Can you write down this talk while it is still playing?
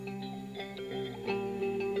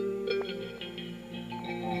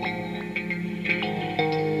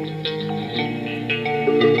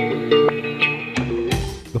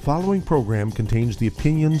following program contains the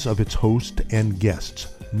opinions of its host and guests,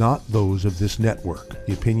 not those of this network.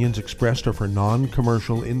 The opinions expressed are for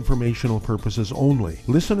non-commercial informational purposes only.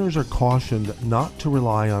 Listeners are cautioned not to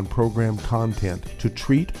rely on program content to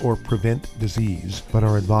treat or prevent disease, but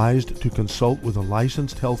are advised to consult with a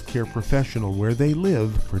licensed healthcare professional where they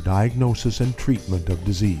live for diagnosis and treatment of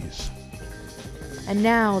disease. And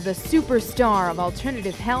now, the superstar of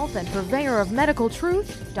alternative health and purveyor of medical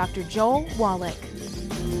truth, Dr. Joel Wallach.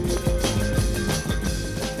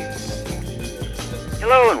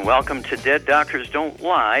 Hello and welcome to Dead Doctors Don't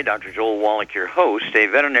Lie. Dr. Joel Wallach, your host, a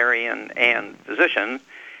veterinarian and physician.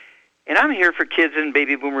 And I'm here for kids and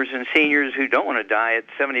baby boomers and seniors who don't want to die at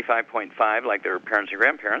 75.5 like their parents and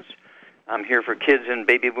grandparents. I'm here for kids and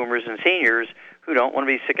baby boomers and seniors who don't want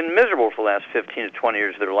to be sick and miserable for the last 15 to 20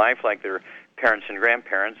 years of their life like their parents and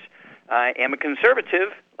grandparents. I am a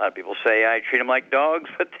conservative. A lot of people say I treat them like dogs,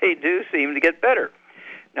 but they do seem to get better.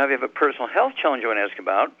 Now, if you have a personal health challenge you want to ask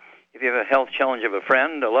about, if you have a health challenge of a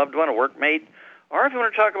friend, a loved one, a workmate, or if you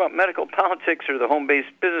want to talk about medical politics or the home-based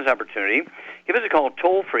business opportunity, give us a call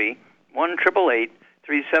toll-free,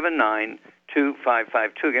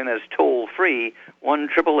 1-888-379-2552. Again, that's toll-free,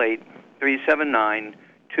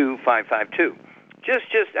 1-888-379-2552.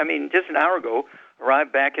 Just an hour ago,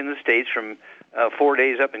 arrived back in the States from 4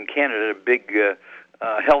 days up in Canada at a big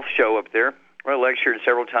health show up there, where I lectured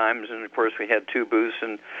several times, and of course we had two booths,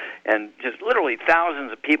 and just literally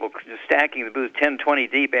thousands of people just stacking the booth 10, 20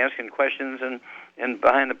 deep, asking questions, and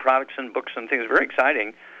behind the products and books and things. Very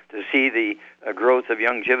exciting to see the growth of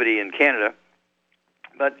longevity in Canada.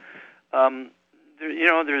 But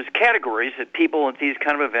there's categories that people at these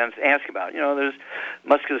kind of events ask about. There's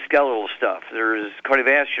musculoskeletal stuff, there's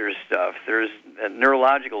cardiovascular stuff, there's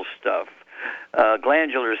neurological stuff,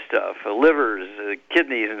 glandular stuff, livers,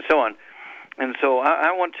 kidneys, and so on. And so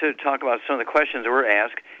I want to talk about some of the questions that were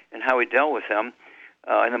asked and how we dealt with them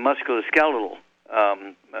in the musculoskeletal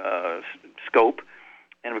scope.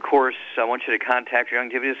 And, of course, I want you to contact your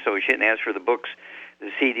Longevity Associate and ask for the books,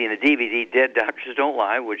 the CD and the DVD, Dead Doctors Don't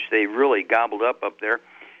Lie, which they really gobbled up there.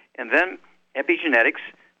 And then epigenetics,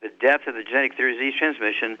 the death of the genetic theory of disease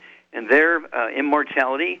transmission, and their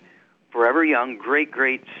immortality, Forever Young, great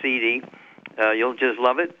CD. You'll just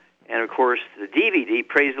love it. And, of course, the DVD,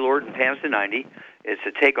 Praise the Lord and Pass the 90. It's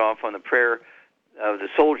a takeoff on the prayer of the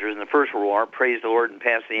soldiers in the First World War, Praise the Lord and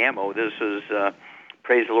Pass the Ammo. This is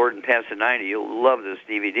Praise the Lord and Pass the 90. You'll love this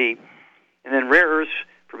DVD. And then Rare Earths,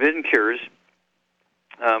 Forbidden Cures.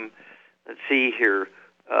 Let's see here.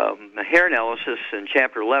 The hair analysis in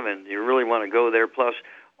Chapter 11. You really want to go there, plus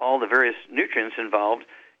all the various nutrients involved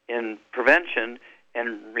in prevention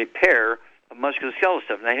and repair of musculoskeletal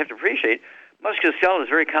stuff. And I have to appreciate musculoskeletal is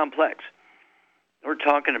very complex. We're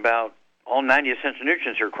talking about all 90 essential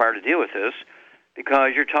nutrients are required to deal with this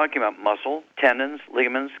because you're talking about muscle, tendons,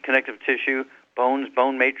 ligaments, connective tissue, bones,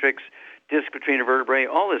 bone matrix, disc between the vertebrae,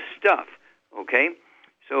 all this stuff, okay?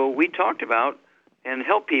 So we talked about and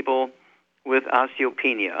help people with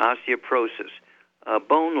osteopenia, osteoporosis,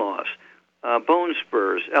 bone loss, bone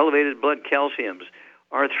spurs, elevated blood calciums,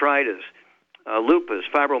 arthritis, lupus,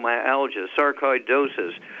 fibromyalgia,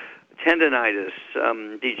 sarcoidosis, tendinitis,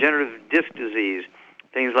 degenerative disc disease,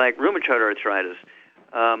 things like rheumatoid arthritis,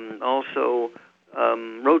 also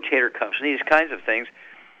rotator cuffs, and these kinds of things,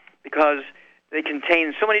 because they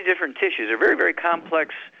contain so many different tissues. They're very, very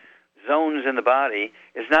complex zones in the body.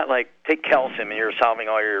 It's not like take calcium and you're solving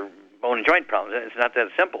all your bone and joint problems. It's not that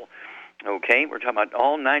simple. Okay, we're talking about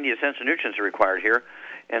all 90 essential nutrients are required here,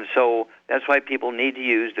 and so that's why people need to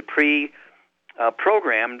use the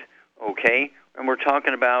pre-programmed, okay. And we're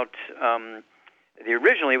talking about,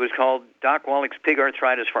 originally it was called Doc Wallach's Pig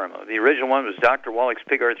Arthritis Formula. The original one was Dr. Wallach's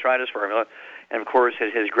Pig Arthritis Formula, and of course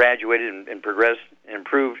it has graduated and progressed and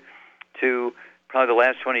improved to probably the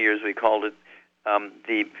last 20 years we called it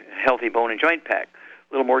the Healthy Bone and Joint Pack.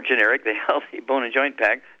 A little more generic, the Healthy Bone and Joint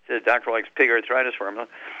Pack, says Dr. Wallach's Pig Arthritis Formula.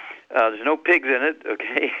 There's no pigs in it,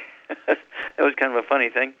 okay? That was kind of a funny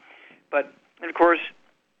thing. But, and of course,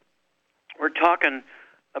 we're talking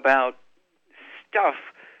about stuff.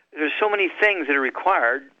 There's so many things that are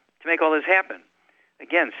required to make all this happen.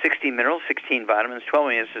 Again, 16 minerals, 16 vitamins, 12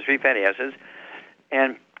 amino acids, 3 fatty acids.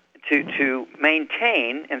 And to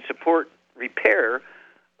maintain and support repair,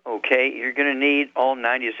 okay, you're going to need all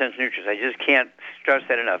 90 essential nutrients. I just can't stress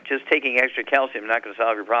that enough. Just taking extra calcium is not going to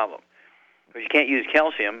solve your problem. Because you can't use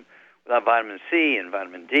calcium without vitamin C and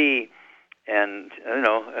vitamin D and,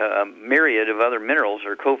 a myriad of other minerals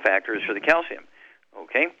or cofactors for the calcium,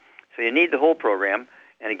 okay? So you need the whole program,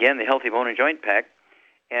 and again, the Healthy Bone and Joint Pack.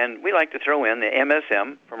 And we like to throw in the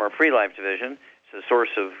MSM from our Free Life division. It's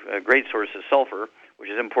a great source of sulfur, which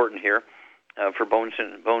is important here for bones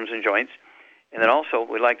and joints. And then also,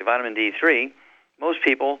 we like the vitamin D3. Most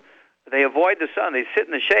people, they avoid the sun. They sit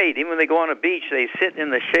in the shade. Even when they go on a beach, they sit in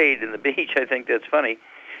the shade in the beach. I think that's funny.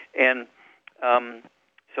 And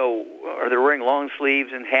or they're wearing long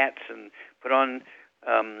sleeves and hats and put on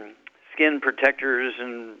skin protectors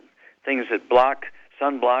and things that block,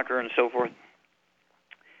 sun blocker and so forth.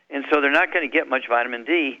 And so they're not going to get much vitamin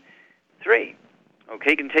D3.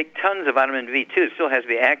 Okay, you can take tons of vitamin B2. It still has to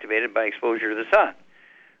be activated by exposure to the sun.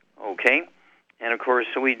 Okay, and of course,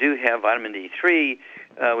 so we do have vitamin D3.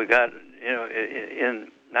 We got, in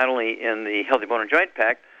not only in the Healthy Bone and Joint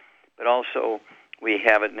Pack, but also we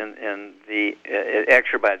have it in the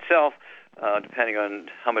extra by itself, depending on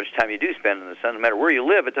how much time you do spend in the sun. No matter where you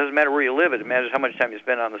live, it doesn't matter where you live. It matters how much time you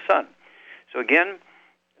spend on the sun. So again,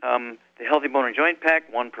 the Healthy Bone and Joint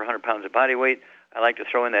Pack, 1 per 100 pounds of body weight. I like to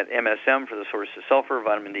throw in that MSM for the source of sulfur,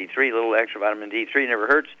 vitamin D3, a little extra vitamin D3 never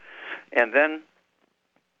hurts. And then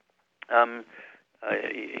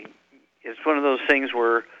it's one of those things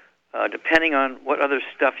where, depending on what other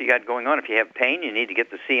stuff you got going on, if you have pain, you need to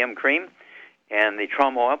get the CM cream and the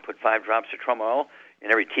trauma oil. Put 5 drops of trauma oil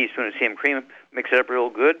in every teaspoon of CM cream. Mix it up real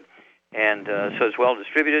good, and so it's well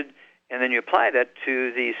distributed. And then you apply that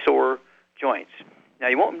to the sore joints. Now,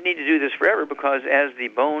 you won't need to do this forever because as the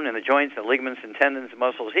bone and the joints and the ligaments and tendons and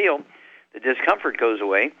muscles heal, the discomfort goes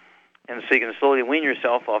away, and so you can slowly wean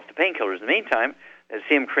yourself off the painkillers. In the meantime, that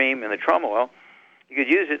CM cream and the trauma oil, you could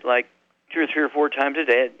use it like 2 or 3 or 4 times a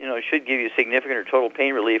day. It should give you significant or total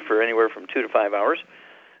pain relief for anywhere from 2 to 5 hours.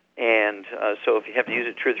 And so if you have to use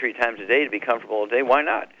it 2 or 3 times a day to be comfortable all day, why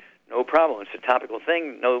not? No problem. It's a topical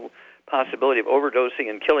thing. No possibility of overdosing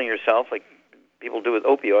and killing yourself like people do with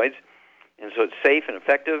opioids. And so it's safe and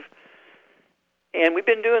effective. And we've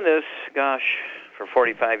been doing this, for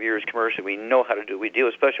 45 years commercially. We know how to do it. We deal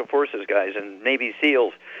with Special Forces guys and Navy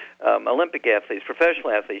SEALs, Olympic athletes, professional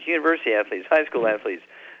athletes, university athletes, high school athletes.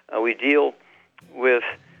 We deal with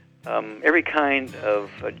every kind of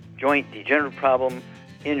joint degenerative problem,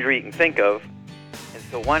 injury you can think of. And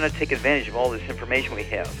so why not take advantage of all this information we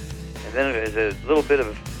have? And then there's a little bit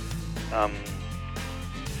of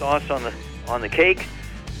sauce on the cake.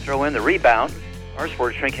 Throw in the Rebound. Our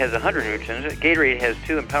sports drink has 100 nutrients. Gatorade has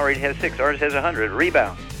 2 and Powerade has 6. Ours has 100.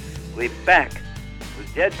 Rebound. We'll be back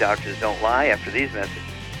with Dead Doctors Don't Lie after these messages.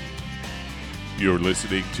 You're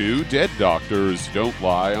listening to Dead Doctors Don't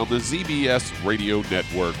Lie on the ZBS Radio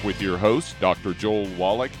Network with your host, Dr. Joel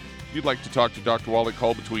Wallach. If you'd like to talk to Dr. Wallach,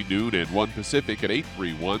 call between noon and 1 Pacific at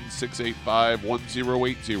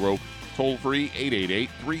 831-685-1080. Toll free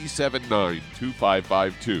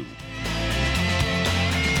 888-379-2552.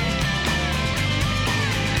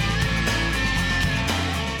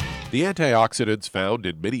 The antioxidants found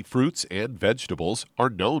in many fruits and vegetables are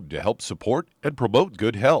known to help support and promote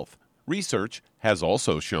good health. Research has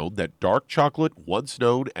also shown that dark chocolate, once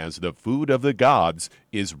known as the food of the gods,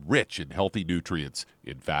 is rich in healthy nutrients.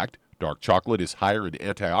 In fact, dark chocolate is higher in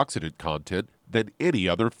antioxidant content than any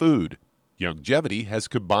other food. Youngevity has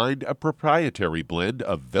combined a proprietary blend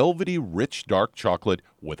of velvety rich dark chocolate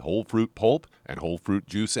with whole fruit pulp and whole fruit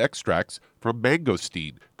juice extracts from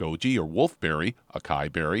mangosteen, goji or wolfberry, acai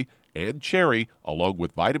berry, and cherry, along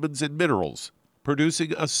with vitamins and minerals,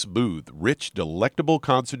 producing a smooth, rich, delectable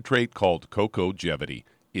concentrate called Cocogevity.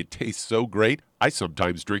 It tastes so great, I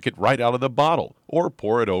sometimes drink it right out of the bottle or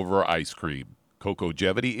pour it over ice cream.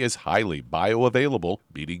 Cocogevity is highly bioavailable,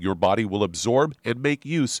 meaning your body will absorb and make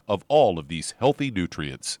use of all of these healthy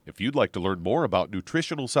nutrients. If you'd like to learn more about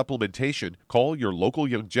nutritional supplementation, call your local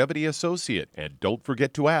Youngevity associate, and don't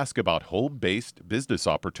forget to ask about home-based business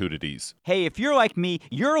opportunities. Hey, if you're like me,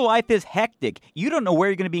 your life is hectic. You don't know where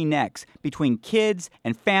you're going to be next. Between kids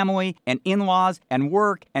and family and in-laws and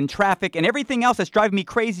work and traffic and everything else that's driving me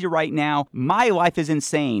crazy right now, my life is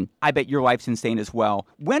insane. I bet your life's insane as well.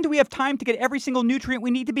 When do we have time to get every single nutrient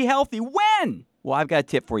we need to be healthy? When? Well, I've got a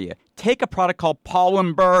tip for you. Take a product called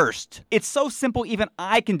Pollen Burst. It's so simple, even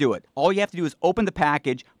I can do it. All you have to do is open the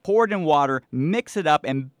package, pour it in water, mix it up,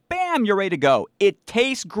 and bam, you're ready to go. It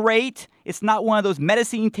tastes great. It's not one of those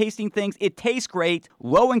medicine-tasting things. It tastes great,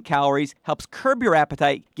 low in calories, helps curb your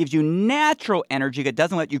appetite, gives you natural energy that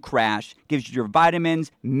doesn't let you crash, gives you your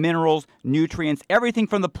vitamins, minerals, nutrients, everything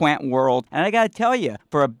from the plant world. And I got to tell you,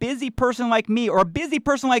 for a busy person like me or a busy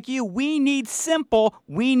person like you, we need simple,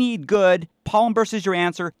 we need good. Pollen Burst is your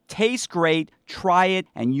answer. Tastes great. Try it,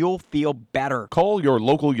 and you'll feel better. Call your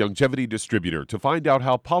local Youngevity distributor to find out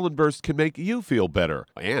how Pollen Burst can make you feel better.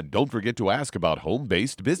 And don't forget to ask about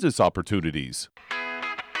home-based business opportunities.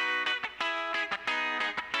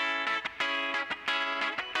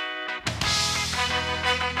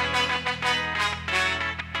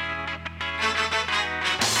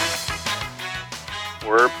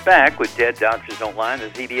 We're back with Dead Doctors Don't Lie on the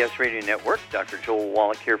ZBS Radio Network. Dr. Joel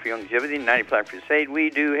Wallach here for Longevity 95 Crusade.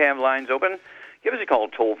 We do have lines open. Give us a call,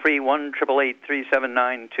 toll-free,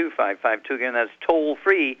 1-888-379-2552. Again, that's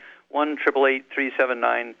toll-free,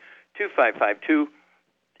 1-888-379-2552.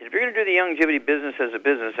 If you're going to do the longevity business as a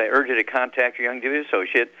business, I urge you to contact your longevity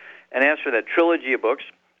associate and ask for that trilogy of books,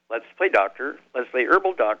 Let's Play Doctor, Let's Play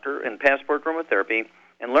Herbal Doctor, and Passport Aromatherapy,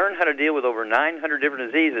 and learn how to deal with over 900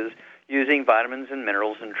 different diseases using vitamins and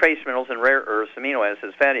minerals and trace minerals and rare earths, amino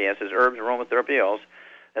acids, fatty acids, herbs, aromatherapy oils.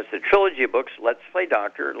 That's the trilogy of books, Let's Play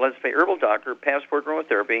Doctor, Let's Play Herbal Doctor, Passport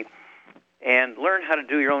Aromatherapy, and learn how to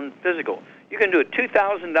do your own physical. You can do a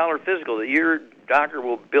 $2,000 physical that your doctor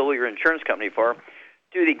will bill your insurance company for.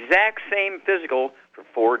 Do the exact same physical for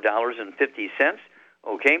 $4.50.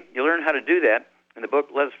 Okay? You learn how to do that in the book,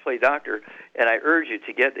 Let's Play Doctor, and I urge you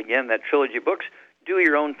to get, again, that trilogy of books. Do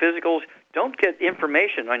your own physicals. Don't get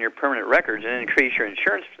information on your permanent records and increase your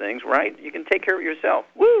insurance things, right? You can take care of it yourself.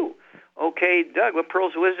 Woo! Okay, Doug, what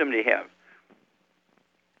pearls of wisdom do you have?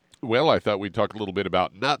 Well, I thought we'd talk a little bit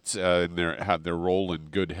about nuts and their role in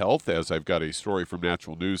good health, as I've got a story from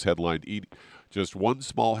Natural News headlined, Eat just one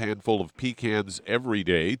small handful of pecans every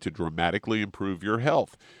day to dramatically improve your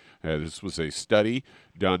health. This was a study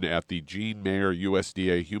done at the Gene Mayer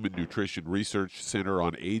USDA Human Nutrition Research Center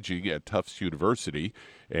on Aging at Tufts University,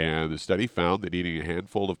 and the study found that eating a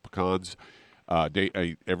handful of pecans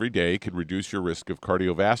every day can reduce your risk of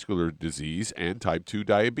cardiovascular disease and type 2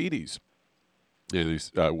 diabetes. And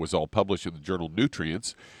this was all published in the journal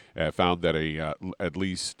Nutrients. Found that at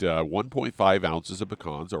least 1.5 ounces of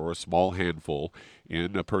pecans, or a small handful,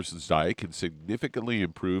 in a person's diet can significantly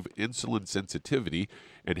improve insulin sensitivity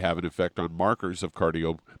and have an effect on markers of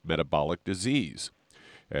cardiometabolic disease.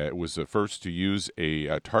 It was the first to use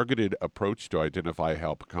a targeted approach to identify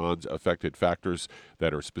how pecans affected factors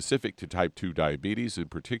that are specific to type 2 diabetes. In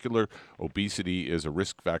particular, obesity is a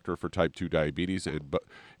risk factor for type 2 diabetes, and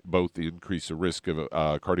both increase the risk of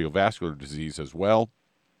cardiovascular disease as well.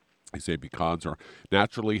 They say pecans are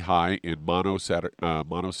naturally high in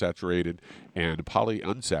monosaturated and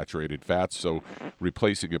polyunsaturated fats, so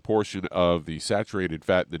replacing a portion of the saturated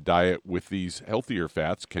fat in the diet with these healthier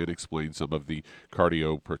fats can explain some of the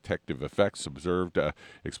cardioprotective effects observed,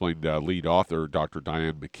 explained lead author Dr.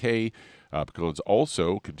 Diane McKay. Pecans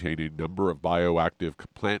also contain a number of bioactive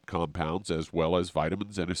plant compounds as well as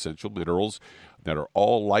vitamins and essential minerals that are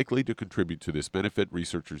all likely to contribute to this benefit.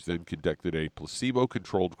 Researchers then conducted a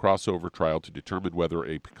placebo-controlled crossover trial to determine whether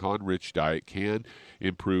a pecan-rich diet can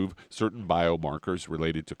improve certain biomarkers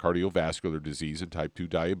related to cardiovascular disease and type 2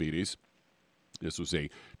 diabetes. This was a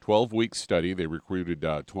 12-week study. They recruited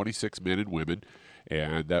 26 men and women,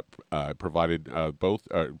 and that provided both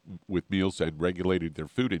with meals and regulated their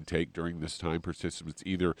food intake. During this time, participants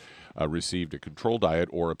either received a control diet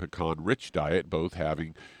or a pecan-rich diet, both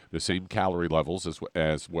having the same calorie levels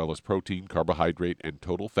as well as protein, carbohydrate, and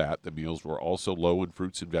total fat. The meals were also low in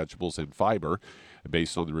fruits and vegetables and fiber.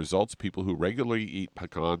 Based on the results, people who regularly eat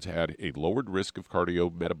pecans had a lowered risk of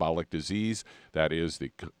cardiometabolic disease. That is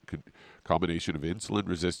the combination of insulin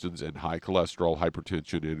resistance and high cholesterol,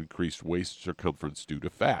 hypertension, and increased waist circumference due to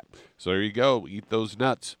fat. So there you go. Eat those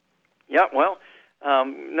nuts. Yeah, well,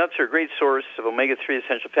 nuts are a great source of omega-3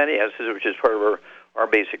 essential fatty acids, which is part of our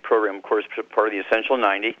basic program, of course, part of the Essential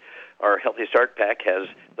 90. Our Healthy Start Pack has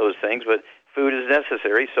those things, but food is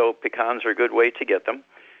necessary, so pecans are a good way to get them.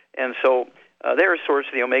 And so they're a source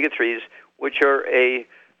of the omega-3s, which are a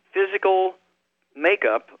physical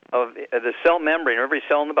makeup of the cell membrane, every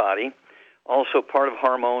cell in the body, also part of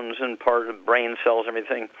hormones and part of brain cells and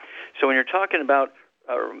everything. So when you're talking about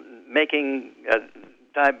making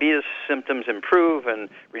diabetes symptoms improve and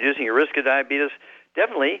reducing your risk of diabetes,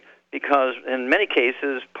 definitely, because in many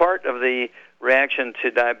cases, part of the reaction to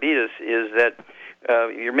diabetes is that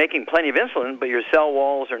you're making plenty of insulin, but your cell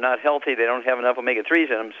walls are not healthy. They don't have enough omega-3s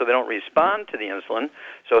in them, so they don't respond to the insulin.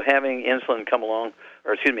 So having insulin come along,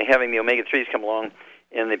 having the omega-3s come along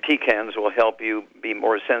in the pecans will help you be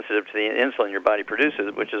more sensitive to the insulin your body produces,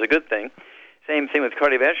 which is a good thing. Same thing with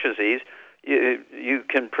cardiovascular disease. You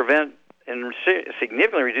can prevent and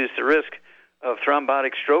significantly reduce the risk of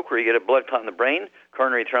thrombotic stroke, where you get a blood clot in the brain,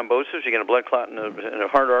 coronary thrombosis, you get a blood clot in a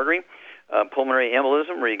heart artery, pulmonary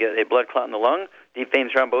embolism, where you get a blood clot in the lung, deep vein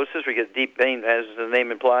thrombosis, where you get deep vein, as the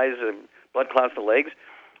name implies, blood clots in the legs.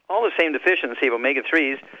 All the same deficiency of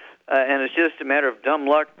omega-3s, and it's just a matter of dumb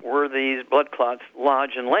luck where these blood clots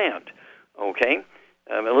lodge and land. Okay?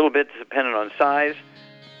 A little bit dependent on size,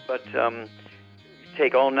 but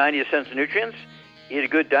take all 90 essential nutrients, eat a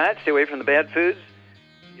good diet, stay away from the bad foods,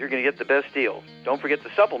 you're going to get the best deal. Don't forget the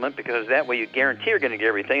supplement, because that way you guarantee you're going to get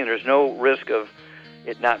everything, and there's no risk of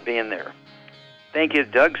it not being there. Thank you,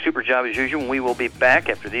 Doug. Super job as usual. We will be back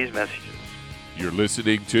after these messages. You're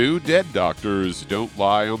listening to Dead Doctors Don't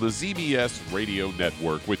Lie on the ZBS Radio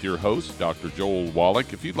Network with your host, Dr. Joel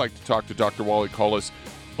Wallach. If you'd like to talk to Dr. Wallach, call us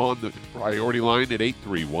on the priority line at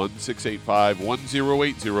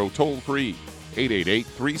 831-685-1080, toll free,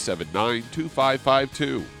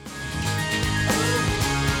 888-379-2552.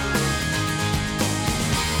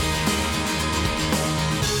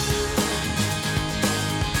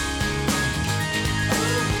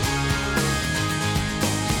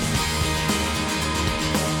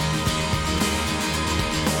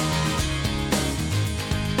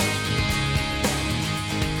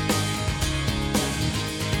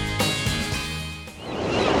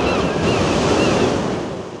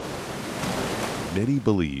 Many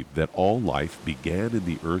believe that all life began in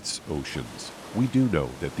the Earth's oceans. We do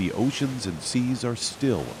know that the oceans and seas are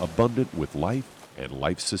still abundant with life and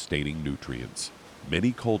life-sustaining nutrients.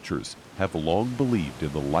 Many cultures have long believed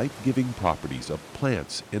in the life-giving properties of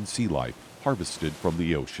plants and sea life harvested from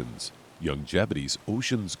the oceans. Youngevity's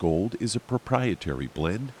Ocean's Gold is a proprietary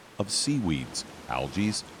blend of seaweeds,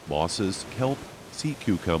 algae, mosses, kelp, sea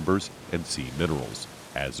cucumbers, and sea minerals,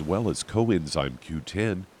 as well as coenzyme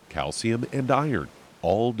Q10, calcium, and iron,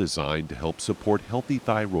 all designed to help support healthy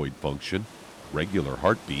thyroid function, regular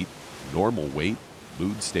heartbeat, normal weight,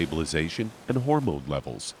 mood stabilization, and hormone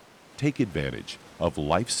levels. Take advantage of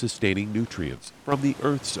life-sustaining nutrients from the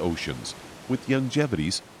Earth's oceans with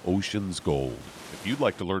Youngevity's Ocean's Gold. If you'd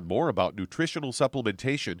like to learn more about nutritional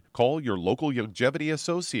supplementation, call your local Youngevity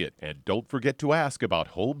associate, and don't forget to ask about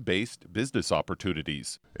home-based business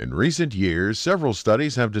opportunities. In recent years, several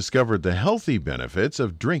studies have discovered the healthy benefits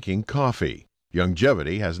of drinking coffee.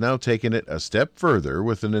 Youngevity has now taken it a step further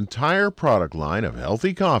with an entire product line of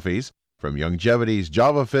healthy coffees from Youngevity's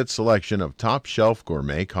JavaFit selection of top-shelf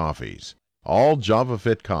gourmet coffees. All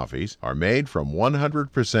JavaFit coffees are made from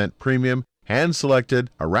 100% premium, hand-selected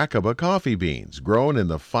Arabica coffee beans grown in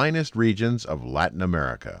the finest regions of Latin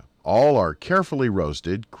America. All are carefully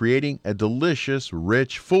roasted, creating a delicious,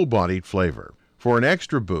 rich, full-bodied flavor. For an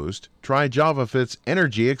extra boost, try JavaFit's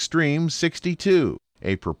Energy Extreme 62,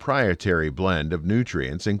 a proprietary blend of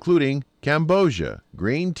nutrients including Cambogia,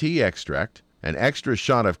 green tea extract, an extra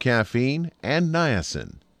shot of caffeine, and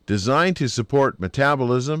niacin, designed to support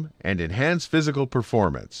metabolism and enhance physical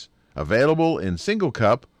performance. Available in single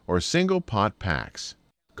cup or single pot packs.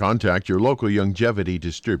 Contact your local Youngevity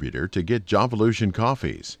distributor to get Jovolution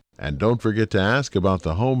coffees. And don't forget to ask about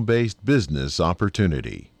the home-based business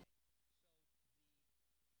opportunity.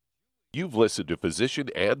 You've listened to physician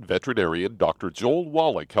and veterinarian Dr. Joel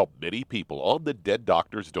Wallach help many people on the Dead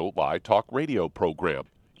Doctors Don't Lie talk radio program.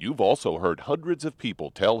 You've also heard hundreds of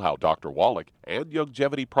people tell how Dr. Wallach and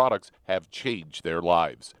Youngevity products have changed their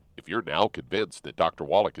lives. If you're now convinced that Dr.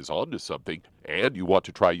 Wallach is onto something and you want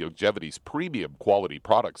to try Youngevity's premium quality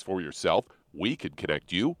products for yourself, we can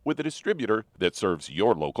connect you with a distributor that serves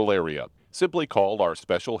your local area. Simply call our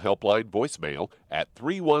special helpline voicemail at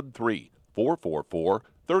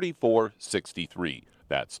 313-444-3463.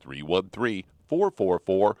 That's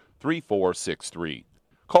 313-444-3463.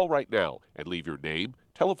 Call right now and leave your name,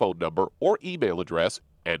 telephone number, or email address,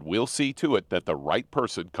 and we'll see to it that the right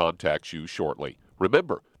person contacts you shortly.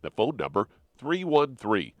 Remember, the phone number,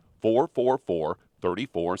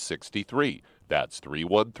 313-444-3463. That's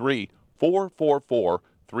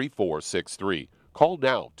 313-444-3463. Call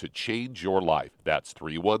now to change your life. That's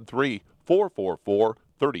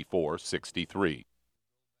 313-444-3463.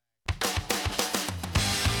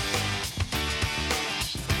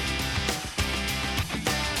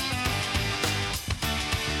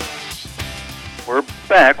 We're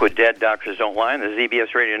back with Dead Doctors Don't Lie on the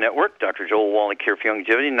ZBS Radio Network. Dr. Joel Wallach here for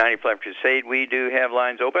Youngevity, 95 Crusade. We do have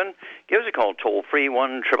lines open. Give us a call, toll-free,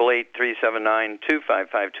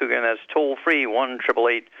 1-888-379-2552. Again, that's toll-free,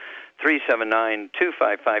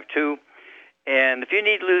 1-888-379-2552. And if you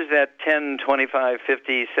need to lose that 10, 25,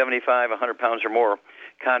 50, 75, 100 pounds or more,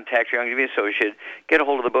 contact your Youngevity associate. Get a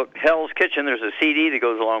hold of the book Hell's Kitchen. There's a CD that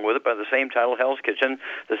goes along with it by the same title, Hell's Kitchen.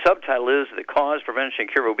 The subtitle is The Cause, Prevention,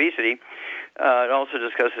 and Cure of Obesity. It also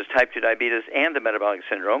discusses type 2 diabetes and the metabolic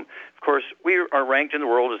syndrome. Of course, we are ranked in the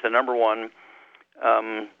world as the number one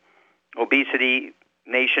obesity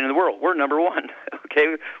nation in the world. We're number one.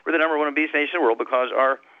 Okay, we're the number one obese nation in the world because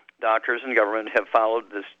our doctors and government have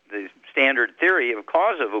followed the standard theory of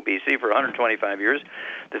cause of obesity for 125 years.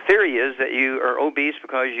 The theory is that you are obese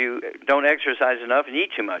because you don't exercise enough and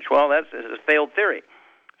eat too much. Well, that's a failed theory.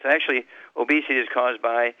 So actually, obesity is caused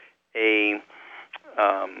by a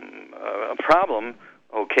problem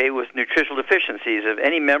okay, with nutritional deficiencies. If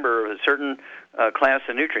any member of a certain class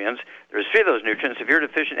of nutrients, there's 3 of those nutrients. If you're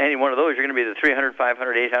deficient in any one of those, you're going to be the 300,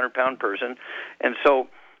 500, 800-pound person. And so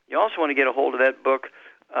you also want to get a hold of that book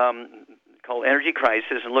called Energy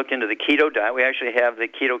Crisis and look into the keto diet. We actually have the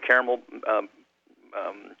keto caramel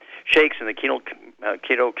shakes and the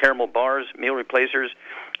keto caramel bars, meal replacers,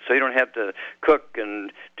 so you don't have to cook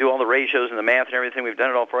and do all the ratios and the math and everything. We've done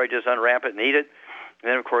it all for you. Just unwrap it and eat it. And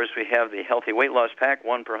then, of course, we have the Healthy Weight Loss Pack,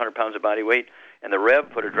 1 per 100 pounds of body weight, and the Rev,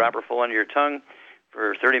 put a dropper full under your tongue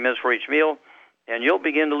for 30 minutes for each meal, and you'll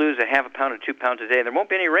begin to lose a half a pound to 2 pounds a day. There won't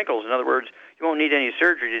be any wrinkles. In other words, you won't need any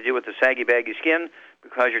surgery to deal with the saggy, baggy skin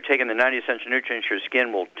because you're taking the 90 essential nutrients. Your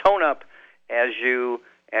skin will tone up as you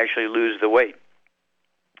actually lose the weight.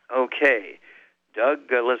 Okay,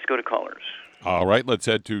 Doug, let's go to callers. All right, let's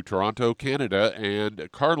head to Toronto, Canada,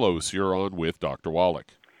 and Carlos, you're on with Dr.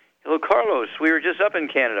 Wallach. Hello, Carlos. We were just up in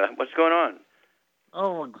Canada. What's going on?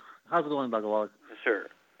 Oh, how's it going, Dr. Wallach? Yes, sir.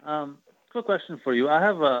 Quick question for you. I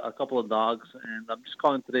have a couple of dogs, and I'm just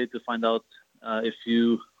calling today to find out if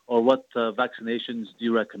you or what vaccinations do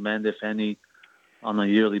you recommend, if any, on a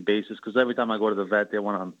yearly basis? Because every time I go to the vet, they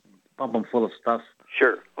want to pump them full of stuff.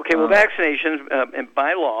 Sure. Okay, well, vaccinations,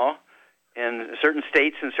 by law, in certain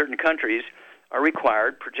states and certain countries, are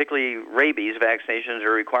required, particularly rabies vaccinations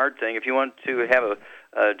are a required thing. If you want to have a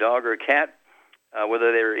dog or a cat,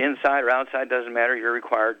 whether they're inside or outside, doesn't matter, you're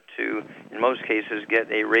required to, in most cases, get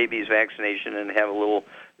a rabies vaccination and have a little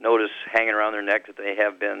notice hanging around their neck that they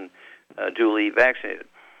have been duly vaccinated.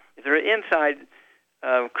 If they're an inside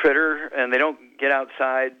critter and they don't get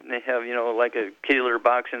outside, and they have, like a kitty litter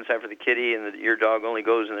box inside for the kitty, and your dog only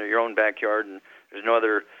goes in your own backyard, and there's no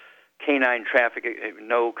other canine traffic,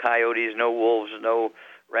 no coyotes, no wolves, no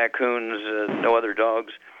raccoons, no other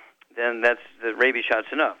dogs, then that's the rabies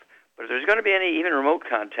shot's enough. But if there's going to be any even remote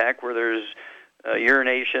contact where there's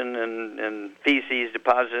urination and feces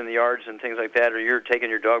deposited in the yards and things like that, or you're taking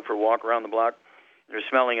your dog for a walk around the block, and they're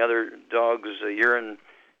smelling other dogs' urine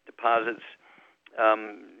deposits,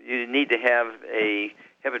 you need to have a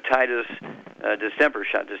hepatitis distemper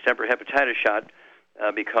hepatitis shot,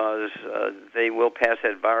 because they will pass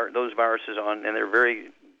those viruses on, and they're very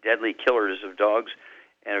deadly killers of dogs.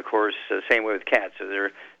 And, of course, same way with cats. So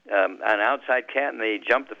they're an outside cat, and they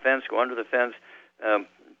jump the fence, go under the fence,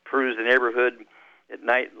 peruse the neighborhood at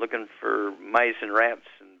night looking for mice and rats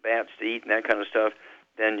and bats to eat and that kind of stuff,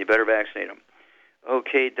 then you better vaccinate them.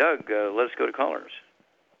 Okay, Doug, let's go to callers.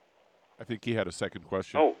 I think he had a second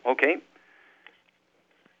question. Oh, okay.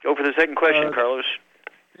 Go for the second question, Carlos.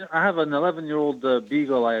 I have an 11-year-old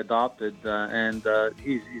beagle I adopted, and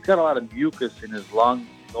he's got a lot of mucus in his lungs.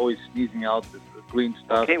 He's always sneezing out the green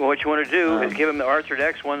stuff. Okay, well, what you want to do is give him the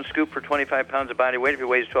Arthrodex, 1 scoop for 25 pounds of body weight. If he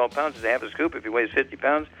weighs 12 pounds, it's half a scoop. If he weighs 50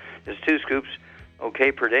 pounds, it's 2 scoops,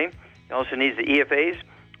 per day. He also needs the EFAs.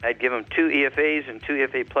 I'd give him 2 EFAs and 2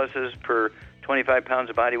 EFA pluses per 25 pounds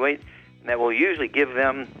of body weight, and that will usually give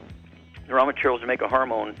them the raw materials to make a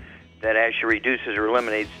hormone that actually reduces or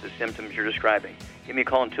eliminates the symptoms you're describing. Give me a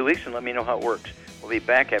call in 2 weeks and let me know how it works. We'll be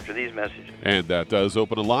back after these messages. And that does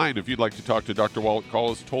open a line. If you'd like to talk to Dr. Wallach,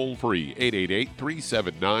 call us toll-free,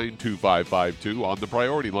 888-379-2552. On the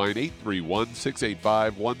priority line,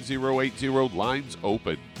 831-685-1080. Lines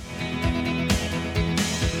open.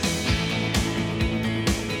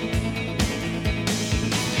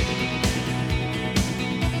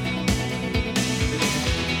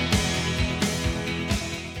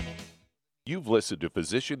 You've listened to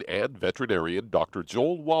physician and veterinarian Dr.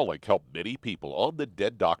 Joel Wallach help many people on the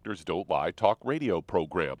Dead Doctors Don't Lie talk radio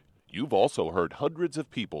program. You've also heard hundreds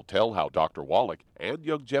of people tell how Dr. Wallach and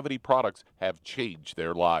Youngevity products have changed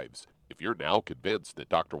their lives. If you're now convinced that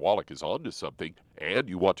Dr. Wallach is onto something and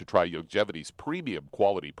you want to try Youngevity's premium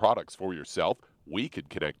quality products for yourself, we can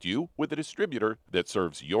connect you with a distributor that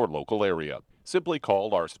serves your local area. Simply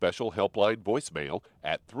call our special helpline voicemail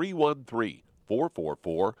at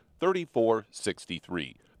 313-444-3463.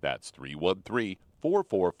 That's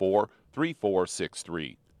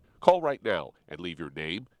 313-444-3463. Call right now and leave your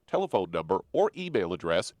name, telephone number, or email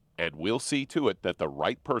address, and we'll see to it that the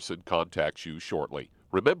right person contacts you shortly.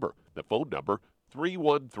 Remember, the phone number,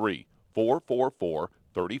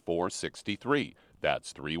 313-444-3463.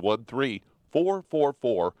 That's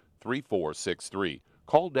 313-444-3463.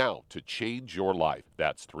 Call now to change your life.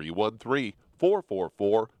 That's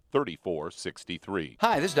 313-444-3463.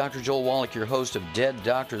 Hi, this is Dr. Joel Wallach, your host of Dead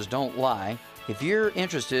Doctors Don't Lie. If you're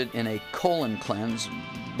interested in a colon cleanse,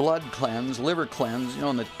 blood cleanse, liver cleanse,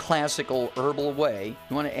 in the classical herbal way,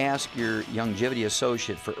 you want to ask your Youngevity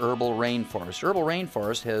associate for Herbal Rainforest. Herbal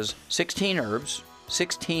Rainforest has 16 herbs,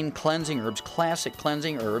 16 cleansing herbs, classic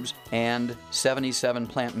cleansing herbs, and 77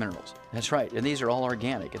 plant minerals. That's right, and these are all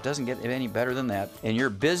organic. It doesn't get any better than that. In your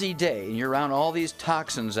busy day, and you're around all these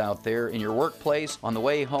toxins out there in your workplace, on the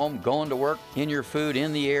way home, going to work, in your food,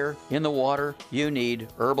 in the air, in the water, you need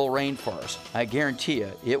Herbal Rainforest. I guarantee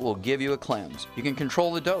you, it will give you a cleanse. You can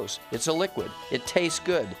control the dose. It's a liquid. It tastes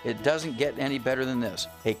good. It doesn't get any better than this.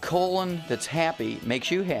 A colon that's happy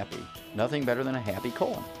makes you happy. Nothing better than a happy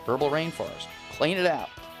colon. Herbal Rainforest. Clean it out.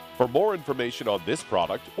 For more information on this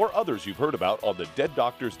product or others you've heard about on the Dead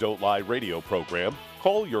Doctors Don't Lie radio program,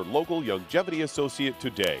 call your local Youngevity associate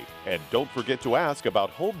today. And don't forget to ask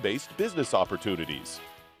about home-based business opportunities.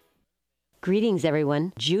 Greetings,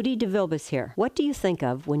 everyone. Judy DeVilbus here. What do you think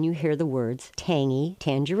of when you hear the words tangy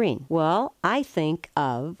tangerine? Well, I think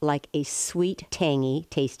of like a sweet, tangy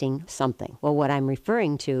tasting something. Well, what I'm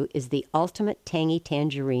referring to is the Ultimate Tangy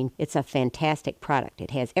Tangerine. It's a fantastic product. It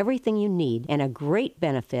has everything you need, and a great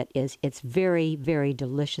benefit is it's very, very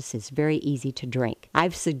delicious. It's very easy to drink.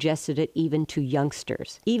 I've suggested it even to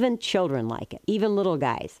youngsters. Even children like it. Even little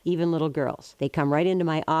guys. Even little girls. They come right into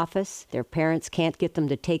my office. Their parents can't get them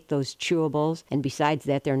to take those chewables, and besides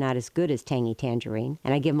that, they're not as good as Tangy Tangerine.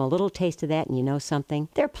 And I give them a little taste of that, and you know something?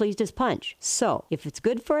 They're pleased as punch. So, if it's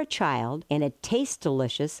good for a child and it tastes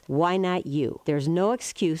delicious, why not you? There's no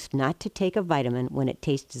excuse not to take a vitamin when it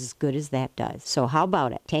tastes as good as that does. So how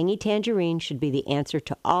about it? Tangy Tangerine should be the answer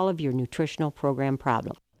to all of your nutritional program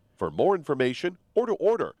problems. For more information or to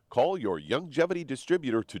order, call your Youngevity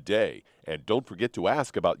distributor today. And don't forget to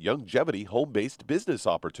ask about Youngevity home-based business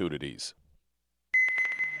opportunities.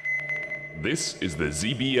 This is the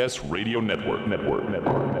ZBS Radio Network.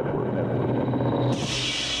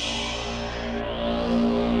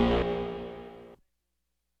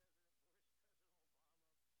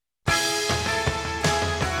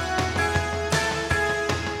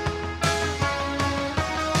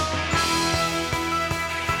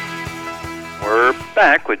 We're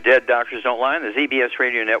back with Dead Doctors Don't Lie on the ZBS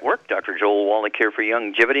Radio Network. Dr. Joel Wallach here for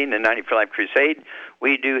Youngevity and the 90 for Life Crusade.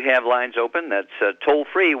 We do have lines open. That's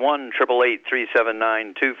toll-free,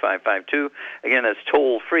 1-888-379-2552. Again, that's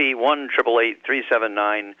toll-free,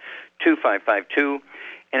 1-888-379-2552.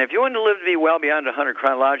 And if you want to live to be well beyond 100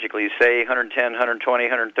 chronologically, say 110, 120,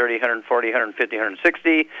 130, 140, 150,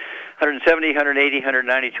 160, 170, 180,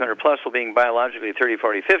 190, 200 plus, while being biologically 30,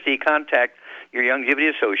 40, 50, contact your Youngevity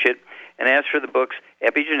associate and ask for the books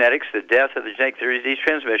Epigenetics, The Death of the Genetic Theory of Disease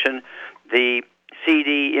Transmission, the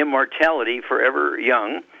CD Immortality, Forever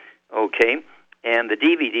Young, okay, and the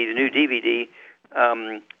DVD, the new DVD,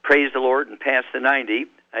 Praise the Lord and Past the 90.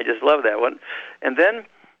 I just love that one. And then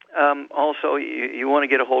also you want to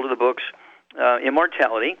get a hold of the books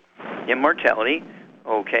Immortality,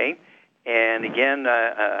 okay, and again,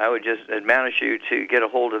 I would just admonish you to get a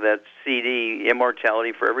hold of that CD,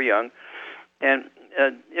 Immortality, Forever Young. And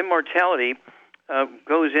Immortality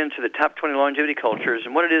goes into the top 20 longevity cultures,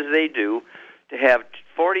 and what it is they do to have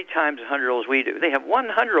 40 times 100-year-olds we do. They have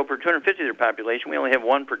 100-year-old per 250 of their population. We only have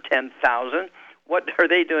one per 10,000. What are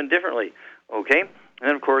they doing differently? Okay? And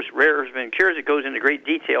then, of course, Rare Earths and Cures. It goes into great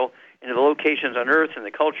detail into the locations on Earth and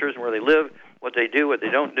the cultures and where they live, what they do, what they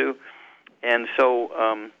don't do. And so,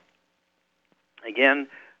 again,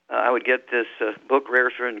 I would get this book, Rare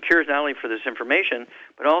Earths and Cures, not only for this information,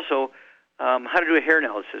 but also how to do a hair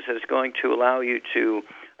analysis. It's going to allow you to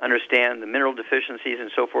understand the mineral deficiencies and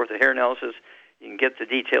so forth, the hair analysis. You can get the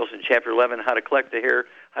details in Chapter 11, how to collect the hair,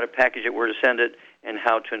 how to package it, where to send it, and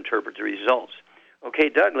how to interpret the results. Okay,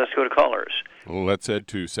 Doug, let's go to callers. Let's head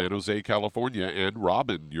to San Jose, California. And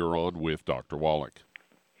Robin, you're on with Dr. Wallach.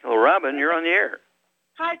 Hello, Robin, you're on the air.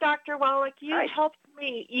 Hi, Dr. Wallach. You've helped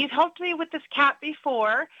me with this cat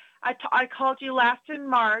before. I called you last in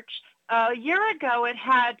March. A year ago, it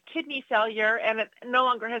had kidney failure, and it no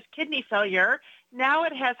longer has kidney failure. Now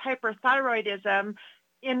it has hyperthyroidism.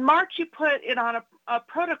 In March, you put it on a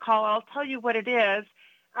protocol. I'll tell you what it is.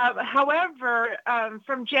 However,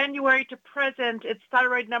 from January to present, its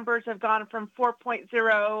thyroid numbers have gone from 4.0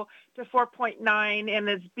 to 4.9, and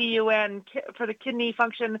its BUN for the kidney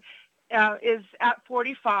function is at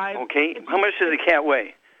 45. Okay. How much does the cat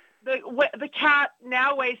weigh? The cat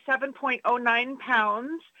now weighs 7.09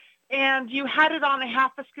 pounds. And you had it on a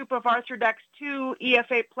half a scoop of Arthrodex, 2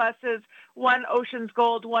 EFA Pluses, 1 Ocean's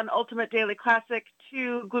Gold, 1 Ultimate Daily Classic,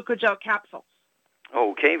 2 Glucogel capsules.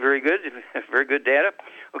 Okay, very good. Very good data.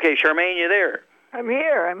 Okay, Charmaine, you there? I'm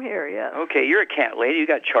here, yeah. Okay, you're a cat lady. You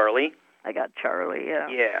got Charlie. I got Charlie, yeah.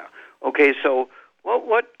 Yeah. Okay, so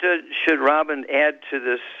what should Robin add to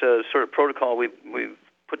this sort of protocol we've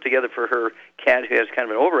put together for her cat who has kind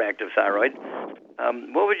of an overactive thyroid?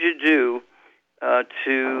 What would you do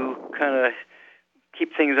to kind of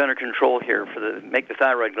keep things under control here make the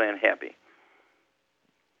thyroid gland happy?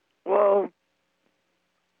 Well,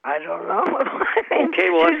 I don't know. I mean, okay,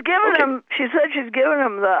 well, she's given him. She said she's given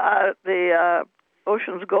him the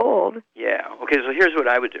Ocean's Gold. Yeah. Okay. So here's what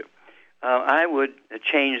I would do. I would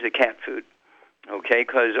change the cat food. Okay,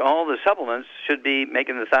 because all the supplements should be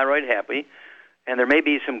making the thyroid happy, and there may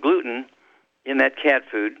be some gluten in that cat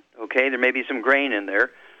food. Okay, there may be some grain in there.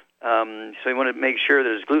 So you want to make sure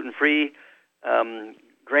there's gluten-free,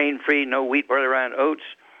 grain-free, no wheat, barley, rye, and oats.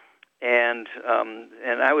 And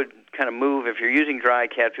I would kind of move, if you're using dry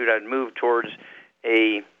cat food, I'd move towards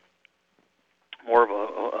a more of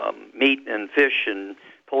a meat and fish and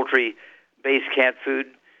poultry-based cat food,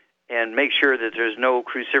 and make sure that there's no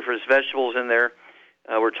cruciferous vegetables in there.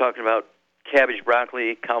 We're talking about cabbage,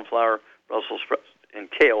 broccoli, cauliflower, Brussels sprouts, and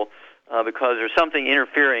kale, because there's something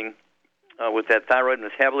interfering with that thyroid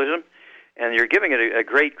metabolism, and you're giving it a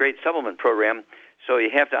great supplement program, so you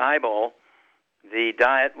have to eyeball the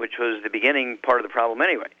diet, which was the beginning part of the problem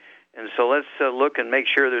anyway. And so let's look and make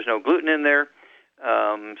sure there's no gluten in there.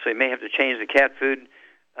 So you may have to change the cat food.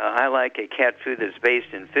 I like a cat food that's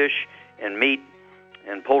based in fish and meat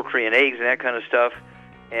and poultry and eggs and that kind of stuff,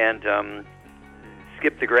 and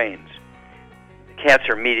skip the grains. The cats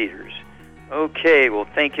are meat eaters. Okay, well,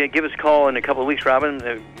 thank you. Give us a call in a couple of weeks, Robin.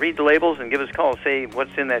 Read the labels and give us a call. Say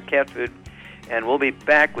what's in that cat food. And we'll be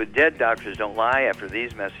back with Dead Doctors Don't Lie after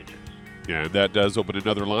these messages. Yeah, and that does open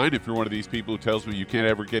another line. If you're one of these people who tells me you can't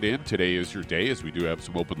ever get in, today is your day, as we do have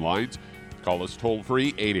some open lines. Call us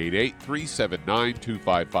toll-free,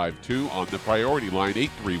 888-379-2552. On the priority line,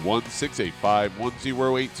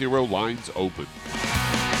 831-685-1080. Lines open.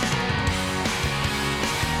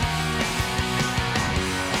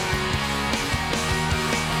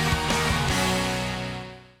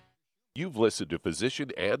 You've listened to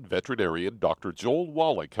physician and veterinarian Dr. Joel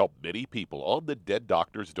Wallach help many people on the Dead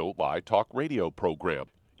Doctors Don't Lie talk radio program.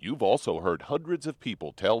 You've also heard hundreds of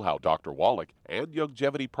people tell how Dr. Wallach and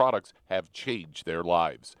Youngevity products have changed their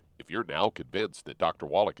lives. If you're now convinced that Dr.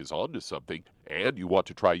 Wallach is onto something and you want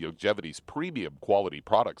to try Youngevity's premium quality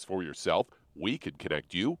products for yourself, we can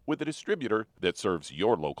connect you with a distributor that serves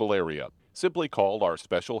your local area. Simply call our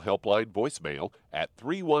special helpline voicemail at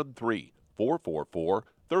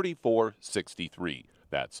 313-444-3463.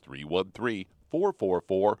 That's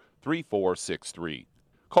 313-444-3463.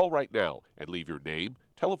 Call right now and leave your name,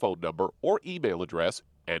 telephone number, or email address,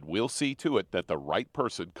 and we'll see to it that the right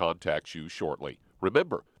person contacts you shortly.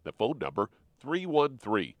 Remember, the phone number,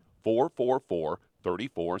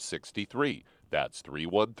 313-444-3463. That's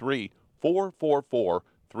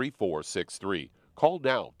 313-444-3463. Call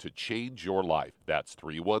now to change your life. That's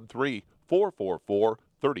 313-444-3463.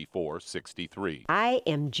 3463. I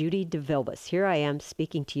am Judy DeVilbus. Here I am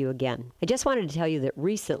speaking to you again. I just wanted to tell you that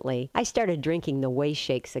recently I started drinking the Whey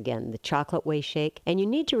Shakes again, the chocolate Whey Shake. And you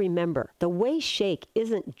need to remember, the Whey Shake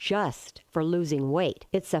isn't just for losing weight.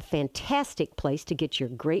 It's a fantastic place to get your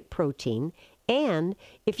great protein. And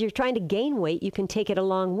if you're trying to gain weight, you can take it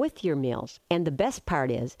along with your meals. And the best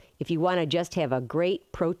part is, if you want to just have a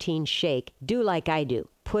great protein shake, do like I do.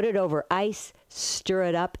 Put it over ice, stir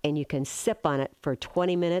it up, and you can sip on it for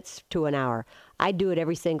 20 minutes to an hour. I do it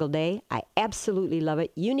every single day. I absolutely love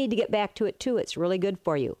it. You need to get back to it too. It's really good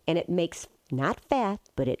for you. And it makes not fat,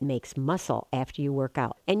 but it makes muscle after you work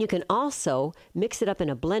out. And you can also mix it up in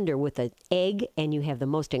a blender with an egg, and you have the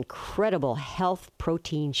most incredible health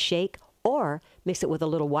protein shake. Or mix it with a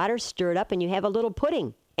little water, stir it up, and you have a little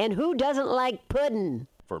pudding. And who doesn't like pudding?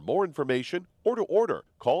 For more information or to order,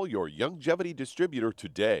 call your Youngevity distributor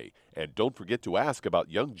today. And don't forget to ask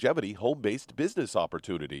about Youngevity home-based business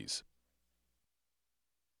opportunities.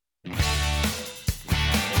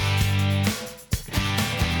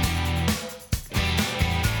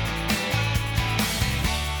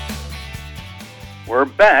 We're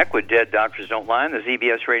back with Dead Doctors Don't Lie on the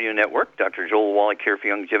ZBS Radio Network. Dr. Joel Wallach here for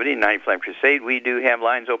Youngevity, 95 Crusade. We do have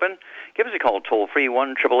lines open. Give us a call, toll-free,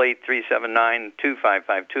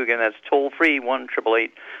 1-888-379-2552. Again, that's toll-free,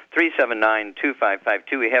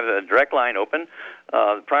 1-888-379-2552. We have a direct line open,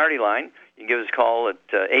 the priority line. You can give us a call at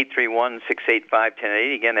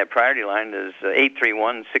 831-685-1080. Again, that priority line is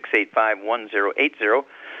 831-685-1080.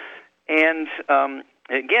 And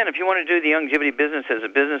again, if you want to do the Youngevity business as a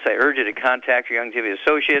business, I urge you to contact your Youngevity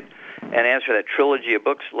associate and ask for that trilogy of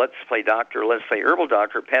books, Let's Play Doctor, Let's Play Herbal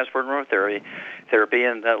Doctor, Passport Aromatherapy,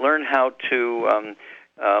 and learn how to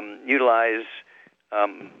utilize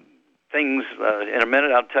things in a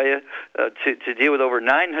minute, I'll tell you, to deal with over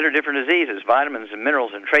 900 different diseases, vitamins and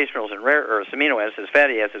minerals and trace minerals and rare earths, amino acids,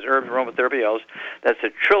 fatty acids, herbs, aromatherapy oils. That's a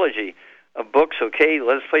trilogy of books, okay,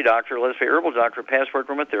 Let's Play Doctor, Let's Play Herbal Doctor, Passport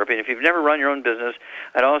Aromatherapy. And if you've never run your own business,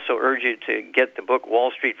 I'd also urge you to get the book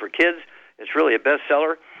Wall Street for Kids. It's really a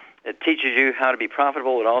bestseller. It teaches you how to be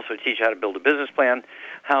profitable. It also teaches you how to build a business plan,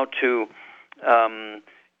 how to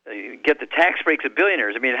get the tax breaks of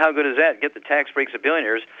billionaires. I mean, how good is that? Get the tax breaks of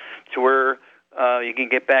billionaires to where you can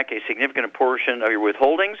get back a significant portion of your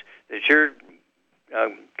withholdings that your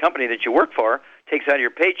company that you work for takes out of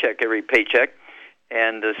your paycheck every paycheck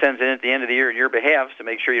and sends in at the end of the year on your behalf to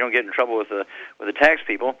make sure you don't get in trouble with the tax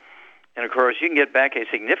people. And, of course, you can get back a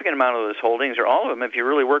significant amount of those holdings, or all of them, if you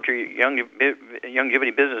really work your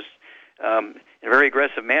Youngevity business in a very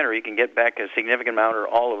aggressive manner. You can get back a significant amount or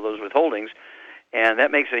all of those withholdings, and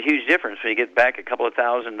that makes a huge difference when you get back a couple of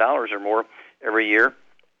 $1,000s or more every year.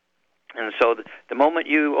 And so the moment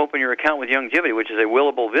you open your account with Youngevity, which is a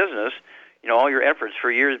willable business, all your efforts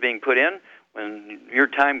for years being put in, when your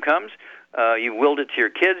time comes, you willed it to your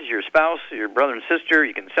kids, your spouse, your brother and sister,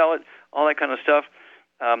 you can sell it, all that kind of stuff.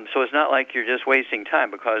 So it's not like you're just wasting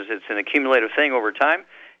time, because it's an accumulative thing over time,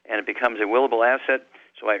 and it becomes a willable asset.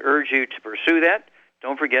 So I urge you to pursue that.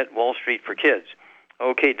 Don't forget Wall Street for Kids.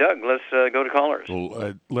 Okay, Doug, let's go to callers.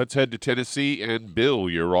 Well, let's head to Tennessee, and Bill,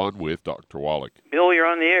 you're on with Dr. Wallach. Bill, you're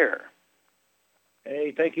on the air.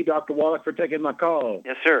 Hey, thank you, Dr. Wallach, for taking my call.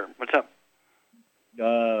 Yes, sir. What's up?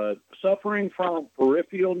 Suffering from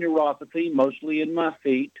peripheral neuropathy, mostly in my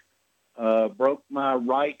feet. Broke my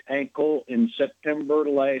right ankle in September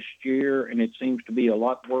last year, and it seems to be a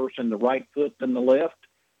lot worse in the right foot than the left.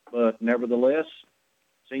 But nevertheless,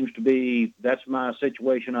 seems to be that's my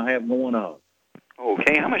situation I have going on.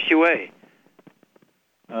 Okay, how much do you weigh?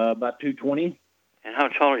 About 220. And how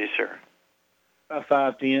tall are you, sir? About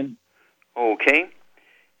 5'10". Okay.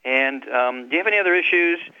 And do you have any other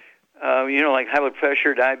issues, like high blood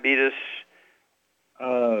pressure, diabetes?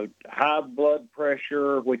 High blood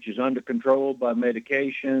pressure, which is under control by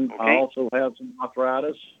medication. Okay. I also have some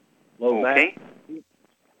arthritis, low back.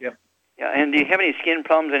 Yep. Yeah, and do you have any skin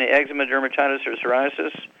problems, any eczema, dermatitis, or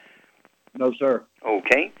psoriasis? No, sir.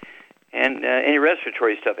 Okay. And any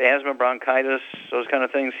respiratory stuff, asthma, bronchitis, those kind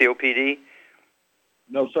of things, COPD?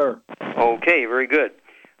 No, sir. Okay, very good.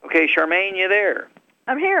 Okay, Charmaine, you there?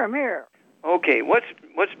 I'm here. Okay, what's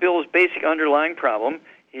Bill's basic underlying problem?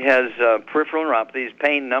 He has peripheral neuropathy,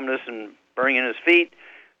 pain, numbness, and burning in his feet.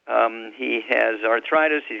 He has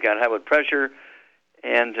arthritis. He's got high blood pressure,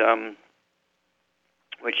 and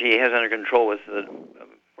which he has under control with the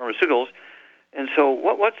pharmaceuticals. And so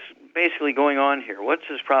what's basically going on here? What's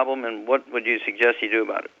his problem, and what would you suggest he do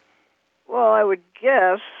about it? Well, I would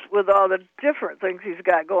guess, with all the different things he's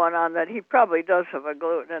got going on, that he probably does have a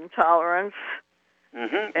gluten intolerance.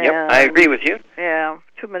 Mm-hmm. Yep, I agree with you. Yeah,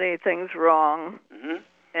 too many things wrong. Mm-hmm.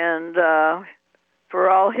 And for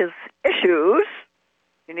all his issues,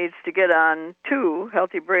 he needs to get on 2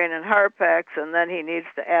 Healthy Brain and Heart Packs, and then he needs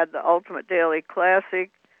to add the Ultimate Daily Classic,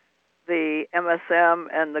 the MSM,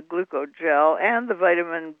 and the Glucogel, and the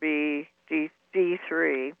vitamin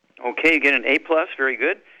D3. Okay, you get an A+, very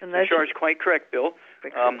good. And The charge quite correct, Bill.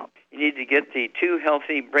 You need to get the 2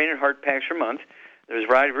 Healthy Brain and Heart Packs per month. There's a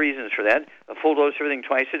variety of reasons for that. A full dose of everything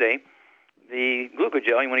twice a day. The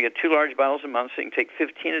Glucogel, you want to get 2 large bottles a month, so you can take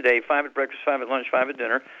 15 a day, 5 at breakfast, 5 at lunch, 5 at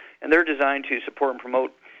dinner. And they're designed to support and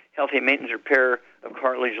promote healthy maintenance repair of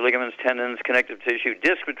cartilage, ligaments, tendons, connective tissue,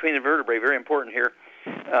 disc between the vertebrae, very important here.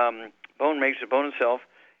 Bone makes the bone itself.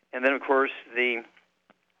 And then, of course, the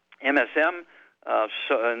MSM,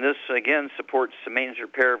 and this, again, supports the maintenance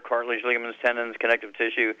repair of cartilage, ligaments, tendons, connective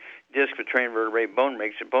tissue, disc between vertebrae, bone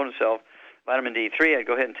makes the bone itself. Vitamin D3, I'd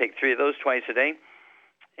go ahead and take 3 of those twice a day.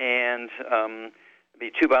 And be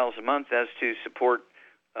 2 bottles a month. That's to support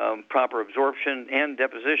proper absorption and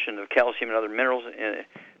deposition of calcium and other minerals,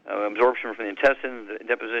 absorption from the intestine, the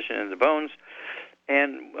deposition in the bones.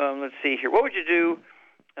 And let's see here. What would you do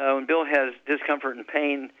when Bill has discomfort and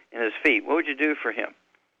pain in his feet? What would you do for him?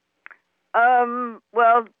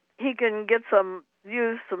 Well, he can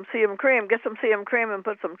use some CM cream. Get some CM cream and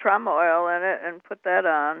put some trauma oil in it and put that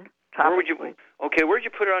on topically. Where'd you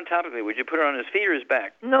put it on topically? Would you put it on his feet or his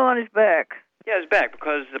back? No, on his back. Yeah, his back,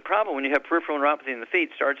 because the problem when you have peripheral neuropathy in the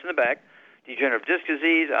feet starts in the back, degenerative disc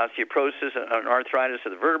disease, osteoporosis, and arthritis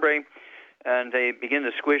of the vertebrae, and they begin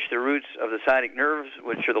to squish the roots of the sciatic nerves,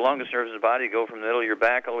 which are the longest nerves in the body, go from the middle of your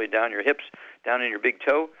back all the way down your hips, down in your big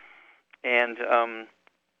toe. And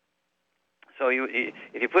so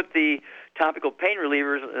if you put the topical pain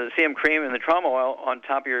relievers, the CM cream and the trauma oil on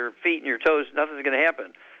top of your feet and your toes, nothing's going to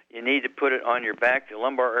happen. You need to put it on your back, the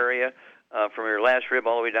lumbar area, from your last rib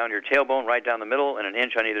all the way down your tailbone, right down the middle, and an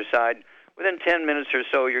inch on either side. Within 10 minutes or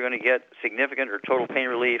so, you're going to get significant or total pain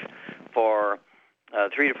relief for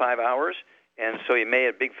 3 to 5 hours. And so you may,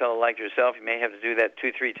 a big fellow like yourself, you may have to do that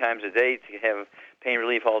 2-3 times a day to have pain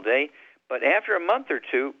relief all day. But after a month or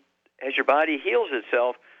two, as your body heals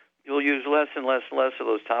itself, you'll use less and less and less of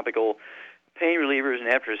those topical pain relievers, and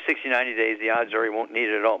after 60, 90 days, the odds are you won't need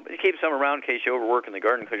it at all. But you keep some around in case you overwork in the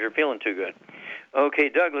garden because you're feeling too good. Okay,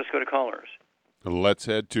 Doug, let's go to callers. Let's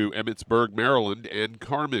head to Emmitsburg, Maryland, and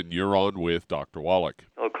Carmen, you're on with Dr. Wallach.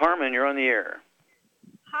 Hello, Carmen, you're on the air.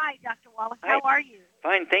 Hi, Dr. Wallach. Hi. How are you?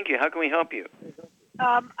 Fine, thank you. How can we help you?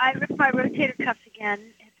 I ripped my rotator cuffs again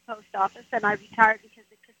at the post office, and I retired because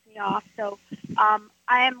it pissed me off. So I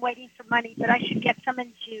am waiting for money, but I should get some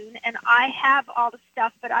in June. And I have all the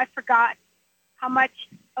stuff, but I forgot how much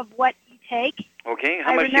of what you take. Okay,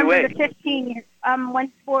 how much do you weigh? I remember the 15 years.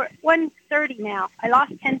 130 now. I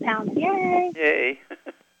lost 10 pounds. Yay! Yay. So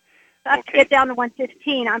I have to get down to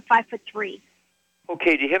 115. I'm 5'3".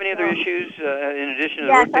 Okay, do you have any other issues in addition to the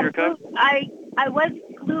Yes, rotator cuff? I was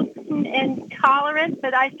gluten intolerant,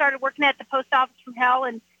 but I started working at the post office from hell,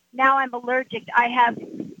 and now I'm allergic. I have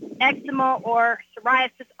eczema or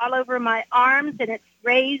psoriasis all over my arms, and it's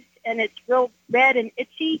raised, and it's real red and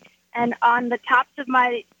itchy, and on the tops of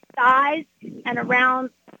my thighs and around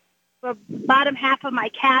the bottom half of my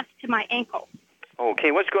calves to my ankle.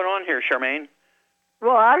 Okay, what's going on here, Charmaine?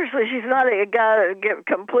 Well, obviously she's not got to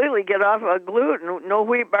completely get off of gluten. No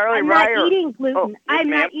wheat, barley, I'm rye. not eating gluten. Oh, I'm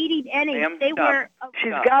ma'am. not eating any. Ma'am, They stop. were.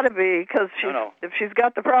 She's got to be because if she's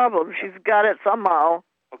got the problem, she's got it somehow.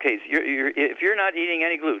 Okay, so if you're not eating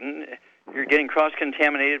any gluten, you're getting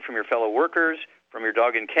cross-contaminated from your fellow workers, from your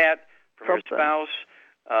dog and cat, from your spouse.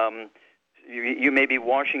 You may be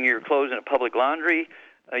washing your clothes in a public laundry.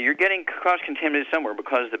 You're getting cross-contaminated somewhere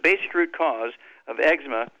because the basic root cause of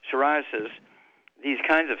eczema, psoriasis, these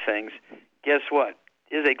kinds of things, guess what,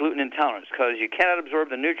 is a gluten intolerance because you cannot absorb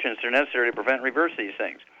the nutrients that are necessary to prevent and reverse these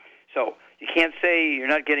things. So you can't say you're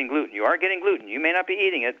not getting gluten. You are getting gluten. You may not be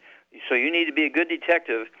eating it, so you need to be a good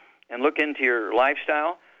detective and look into your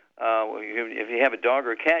lifestyle. If you have a dog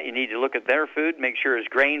or a cat, you need to look at their food, make sure it's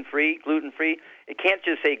grain-free, gluten-free. It can't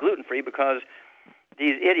just say gluten-free because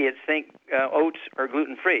these idiots think oats are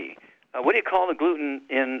gluten-free. What do you call the gluten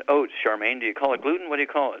in oats, Charmaine? Do you call it gluten? What do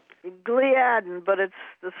you call it? Gliadin, but it's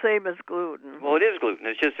the same as gluten. Well, it is gluten.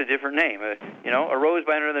 It's just a different name. A rose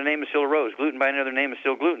by another name is still a rose. Gluten by another name is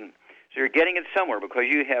still gluten. So you're getting it somewhere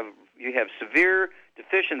because you have severe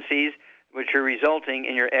deficiencies which are resulting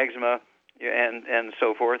in your eczema and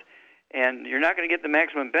so forth. And you're not going to get the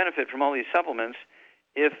maximum benefit from all these supplements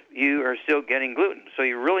if you are still getting gluten. So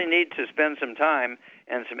you really need to spend some time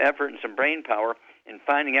and some effort and some brain power in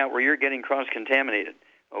finding out where you're getting cross-contaminated,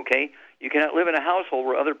 okay? You cannot live in a household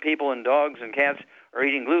where other people and dogs and cats are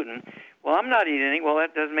eating gluten. Well, I'm not eating any. Well,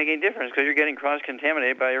 that doesn't make any difference because you're getting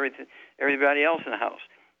cross-contaminated by everybody else in the house,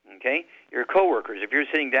 okay? Your coworkers, if you're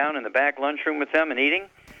sitting down in the back lunchroom with them and eating,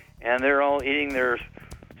 and they're all eating their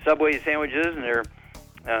Subway sandwiches and their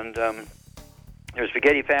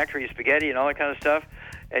spaghetti factory spaghetti and all that kind of stuff,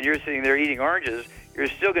 and you're sitting there eating oranges, you're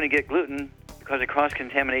still going to get gluten because of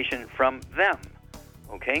cross-contamination from them.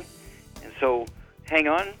 Okay? And so hang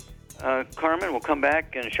on, Carmen. We'll come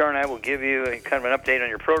back, and Char and I will give you a kind of an update on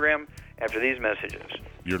your program after these messages.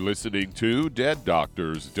 You're listening to Dead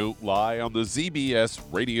Doctors Don't Lie on the ZBS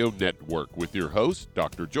Radio Network with your host,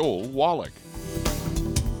 Dr. Joel Wallach.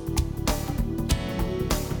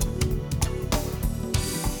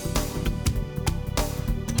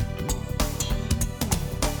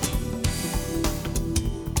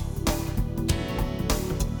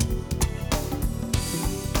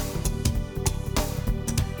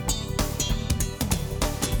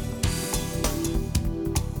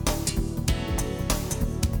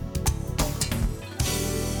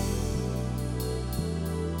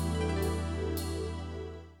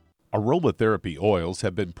 Aromatherapy oils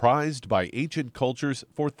have been prized by ancient cultures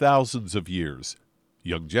for thousands of years.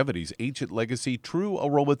 Youngevity's ancient legacy, True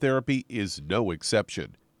Aromatherapy, is no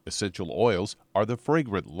exception. Essential oils are the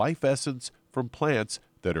fragrant life essence from plants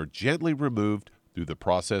that are gently removed through the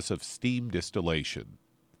process of steam distillation.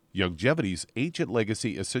 Youngevity's ancient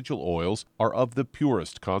legacy essential oils are of the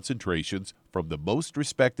purest concentrations from the most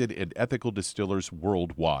respected and ethical distillers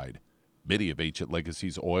worldwide. Many of Ancient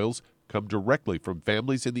Legacy's oils come directly from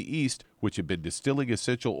families in the East which have been distilling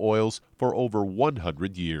essential oils for over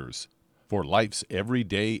 100 years. For life's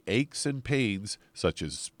everyday aches and pains, such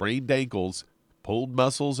as sprained ankles, pulled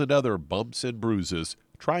muscles, and other bumps and bruises,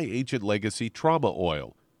 try Ancient Legacy Trauma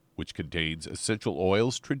Oil, which contains essential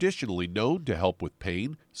oils traditionally known to help with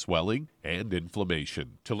pain, swelling, and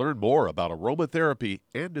inflammation. To learn more about aromatherapy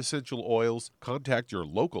and essential oils, contact your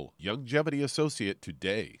local Youngevity associate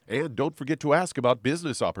today. And don't forget to ask about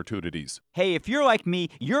business opportunities. Hey, if you're like me,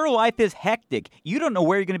 your life is hectic. You don't know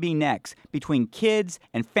where you're going to be next. Between kids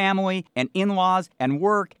and family and in-laws and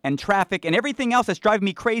work and traffic and everything else that's driving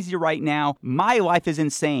me crazy right now, my life is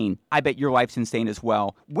insane. I bet your life's insane as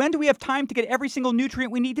well. When do we have time to get every single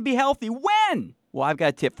nutrient we need to be healthy? When? Well, I've got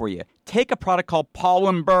a tip for you. Take a product called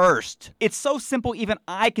Pollen Burst. It's so simple, even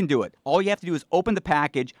I can do it. All you have to do is open the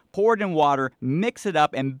package, pour it in water, mix it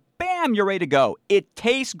up, and bam, you're ready to go. It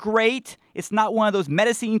tastes great. It's not one of those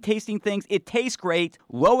medicine-tasting things. It tastes great,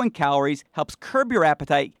 low in calories, helps curb your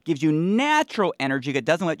appetite, gives you natural energy that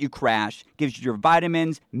doesn't let you crash, gives you your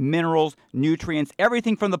vitamins, minerals, nutrients,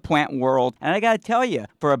 everything from the plant world. And I got to tell you,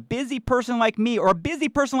 for a busy person like me or a busy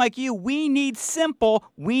person like you, we need simple,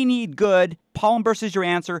 we need good. Pollen Burst is your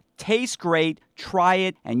answer. Tastes great. Try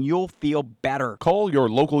it, and you'll feel better. Call your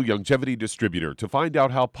local Youngevity distributor to find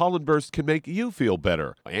out how Pollen Burst can make you feel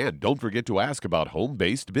better. And don't forget to ask about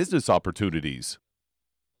home-based business opportunities.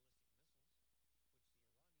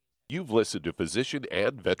 You've listened to physician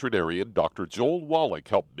and veterinarian Dr. Joel Wallach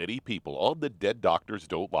help many people on the Dead Doctors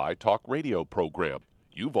Don't Lie talk radio program.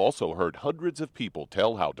 You've also heard hundreds of people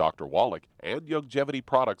tell how Dr. Wallach and Youngevity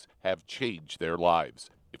products have changed their lives.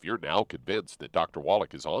 If you're now convinced that Dr.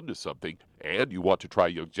 Wallach is onto something and you want to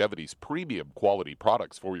try Youngevity's premium quality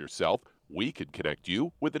products for yourself, we can connect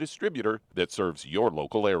you with a distributor that serves your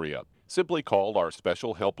local area. Simply call our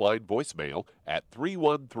special helpline voicemail at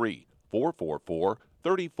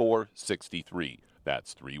 313-444-3463.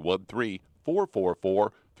 That's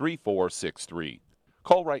 313-444-3463.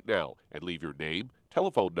 Call right now and leave your name,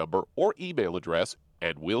 telephone number, or email address,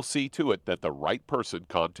 and we'll see to it that the right person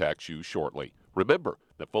contacts you shortly. Remember,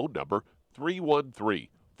 the phone number,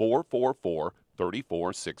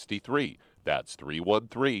 313-444-3463. That's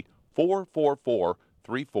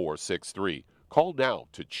 313-444-3463. Call now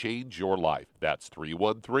to change your life. That's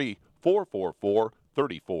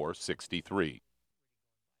 313-444-3463.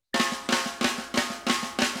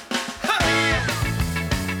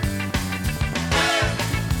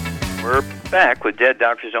 We're back with Dead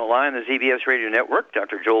Doctors Don't Lie on the ZBS Radio Network.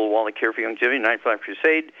 Dr. Joel Wallach here for Youngevity, Night Flight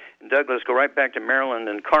Crusade. And Doug, let's go right back to Maryland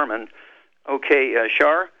and Carmen. Okay,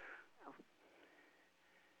 Shar?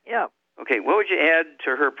 Yeah. Okay, what would you add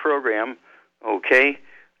to her program? Okay.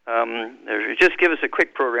 Just give us a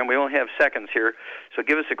quick program. We only have seconds here. So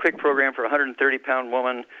give us a quick program for a 130-pound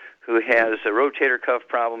woman who has a rotator cuff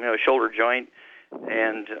problem, shoulder joint.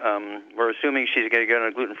 And we're assuming she's going to get on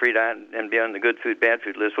a gluten-free diet and be on the good food, bad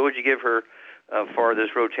food list. What would you give her for this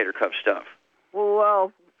rotator cuff stuff?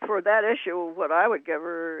 Well, for that issue, what I would give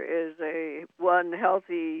her is one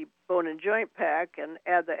healthy bone and joint pack and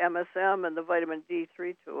add the MSM and the vitamin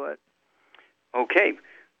D3 to it. Okay.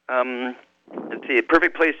 It's the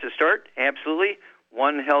perfect place to start, absolutely.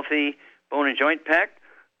 One healthy bone and joint pack.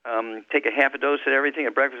 Take a half a dose of everything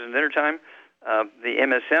at breakfast and dinner time. The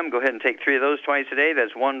MSM, go ahead and take 3 of those twice a day.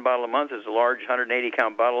 That's 1 bottle a month. It's a large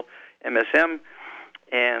 180-count bottle MSM,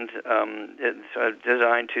 and it's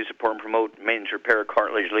designed to support and promote maintenance repair of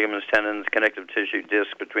cartilage, ligaments, tendons, connective tissue,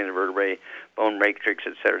 disc between the vertebrae, bone matrix,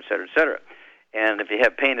 et cetera, et cetera, et cetera. And if you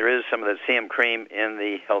have pain, there is some of that CM cream in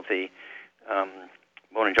the healthy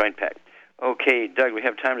bone and joint pack. Okay, Doug, we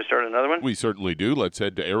have time to start another one? We certainly do. Let's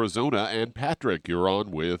head to Arizona. And Patrick, you're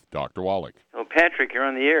on with Dr. Wallach. Oh, Patrick, you're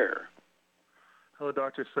on the air. Hello,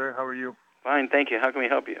 Doctor, sir. How are you? Fine, thank you. How can we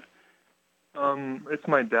help you? It's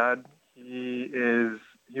my dad. He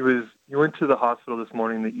went to the hospital this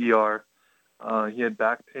morning, the ER. He had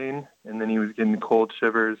back pain, and then he was getting cold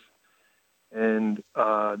shivers. And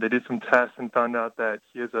they did some tests and found out that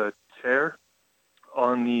he has a tear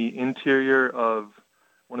on the interior of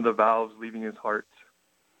one of the valves leaving his heart.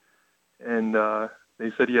 And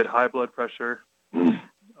they said he had high blood pressure.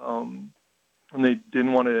 And they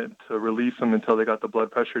didn't want to release him until they got the blood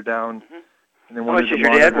pressure down. Mm-hmm. And they wanted to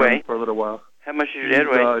monitor him for a little while. How much does your dad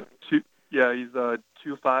weigh? He's 2'5",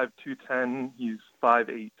 210. He's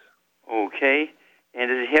 5'8". Okay. And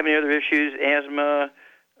does he have any other issues? Asthma,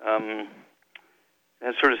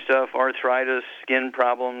 that sort of stuff, arthritis, skin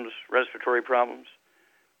problems, respiratory problems?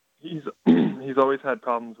 He's always had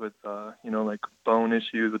problems with, like bone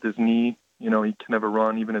issues with his knee. He can never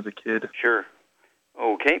run, even as a kid. Sure.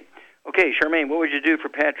 Okay. Okay, Charmaine, what would you do for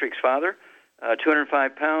Patrick's father?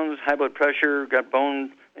 205 pounds, high blood pressure, got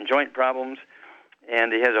bone and joint problems,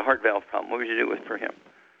 and he has a heart valve problem. What would you do for him?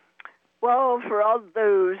 Well, for all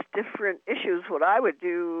those different issues, what I would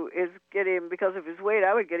do is get him, because of his weight,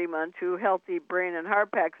 I would get him onto Healthy Brain and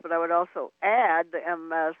Heart Packs, but I would also add the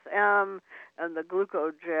MSM and the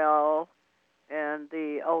Glucogel and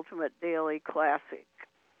the Ultimate Daily Classic.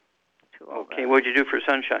 Okay, what would you do for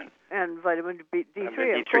sunshine? And vitamin D3,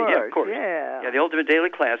 D3, yeah, of course. Yeah, the Ultimate Daily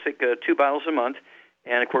Classic, 2 bottles a month.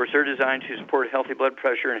 And, of course, they're designed to support healthy blood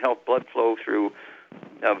pressure and help blood flow through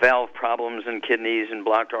valve problems and kidneys and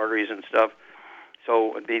blocked arteries and stuff. So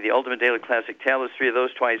it would be the Ultimate Daily Classic tablets, 3 of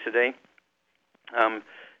those twice a day.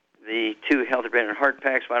 The 2 Healthy Brain and Heart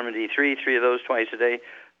Packs, vitamin D3, 3 of those twice a day.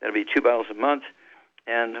 That'll be 2 bottles a month.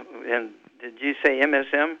 And did you say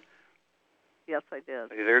MSM? Yes, I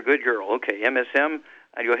did. You're a good girl. Okay, MSM.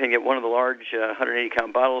 I'd go ahead and get one of the large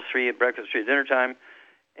 180-count bottles, 3 at breakfast, 3 at dinner time.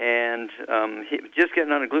 And just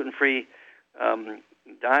getting on a gluten-free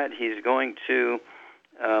diet, he's going to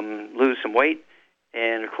lose some weight.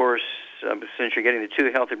 And, of course, since you're getting the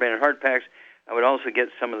 2 Healthy Brain and Heart Packs, I would also get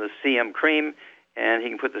some of the CM cream, and he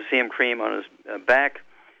can put the CM cream on his back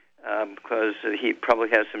because he probably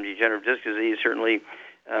has some degenerative disc disease, certainly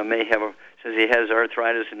may have, since he has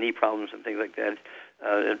arthritis and knee problems and things like that,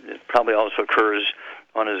 it probably also occurs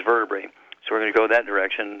on his vertebrae. So we're going to go that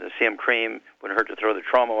direction. The CM cream wouldn't hurt to throw the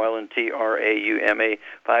trauma oil in, TRAUMA,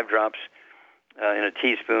 5 drops in a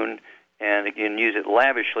teaspoon, and you can use it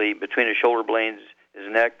lavishly between his shoulder blades, his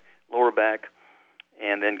neck, lower back,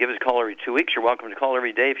 and then give us a call every 2 weeks. You're welcome to call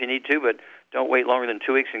every day if you need to, but don't wait longer than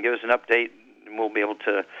 2 weeks and give us an update, and we'll be able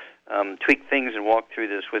to tweak things and walk through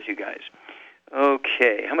this with you guys.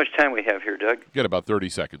 Okay, how much time we have here, Doug? Got about 30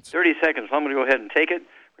 seconds. 30 seconds. Well, I'm going to go ahead and take it.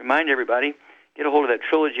 Remind everybody, get a hold of that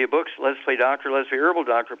trilogy of books, Let's Play Doctor, Let's Play Herbal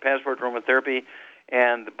Doctor, Passport to Aromatherapy,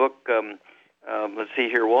 and the book, let's see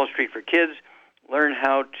here, Wall Street for Kids. Learn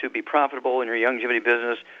how to be profitable in your longevity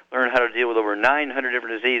business. Learn how to deal with over 900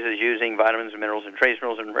 different diseases using vitamins and minerals and trace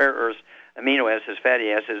minerals and rare earths, amino acids, fatty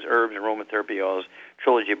acids, herbs, and aromatherapy oils.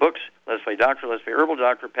 Trilogy of books, Let's Play Doctor, Let's Play Herbal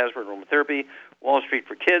Doctor, Passport to Aromatherapy, Wall Street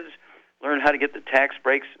for Kids. Learn how to get the tax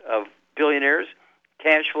breaks of billionaires.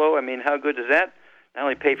 Cash flow, I mean, how good is that? Not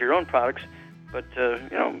only pay for your own products, but,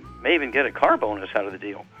 may even get a car bonus out of the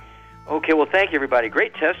deal. Okay, well, thank you, everybody.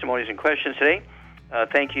 Great testimonies and questions today.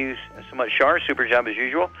 Thank you so much, Shar. Super job as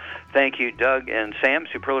usual. Thank you, Doug and Sam.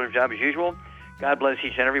 Superlative job as usual. God bless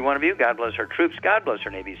each and every one of you. God bless our troops. God bless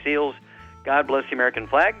our Navy SEALs. God bless the American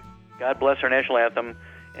flag. God bless our national anthem.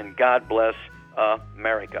 And God bless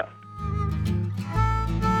America.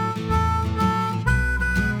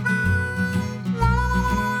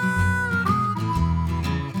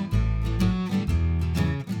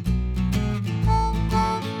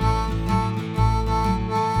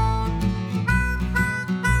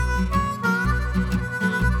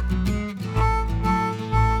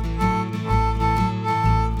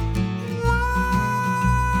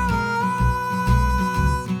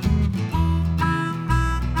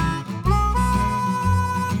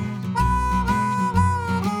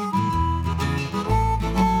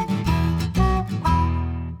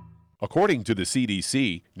 According to the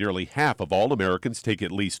CDC, nearly half of all Americans take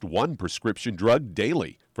at least one prescription drug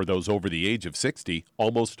daily. For those over the age of 60,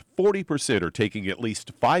 almost 40% are taking at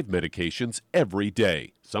least 5 medications every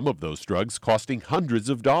day, some of those drugs costing hundreds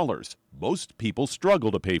of dollars. Most people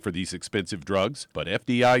struggle to pay for these expensive drugs, but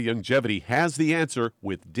FDI Longevity has the answer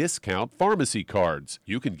with discount pharmacy cards.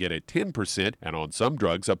 You can get a 10% and on some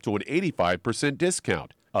drugs up to an 85%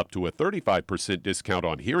 discount, up to a 35% discount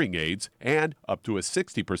on hearing aids, and up to a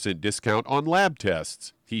 60% discount on lab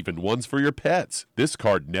tests, even ones for your pets. This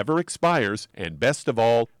card never expires, and best of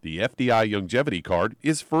all, the FDI Longevity card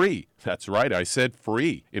is free. That's right, I said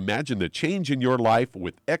free. Imagine the change in your life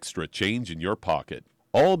with extra change in your pocket.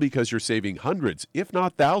 All because you're saving hundreds, if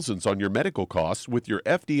not thousands, on your medical costs with your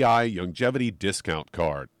FDI Longevity discount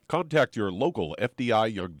card. Contact your local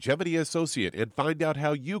FDI Longevity associate and find out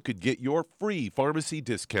how you could get your free pharmacy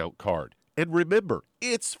discount card. And remember,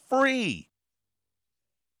 it's free!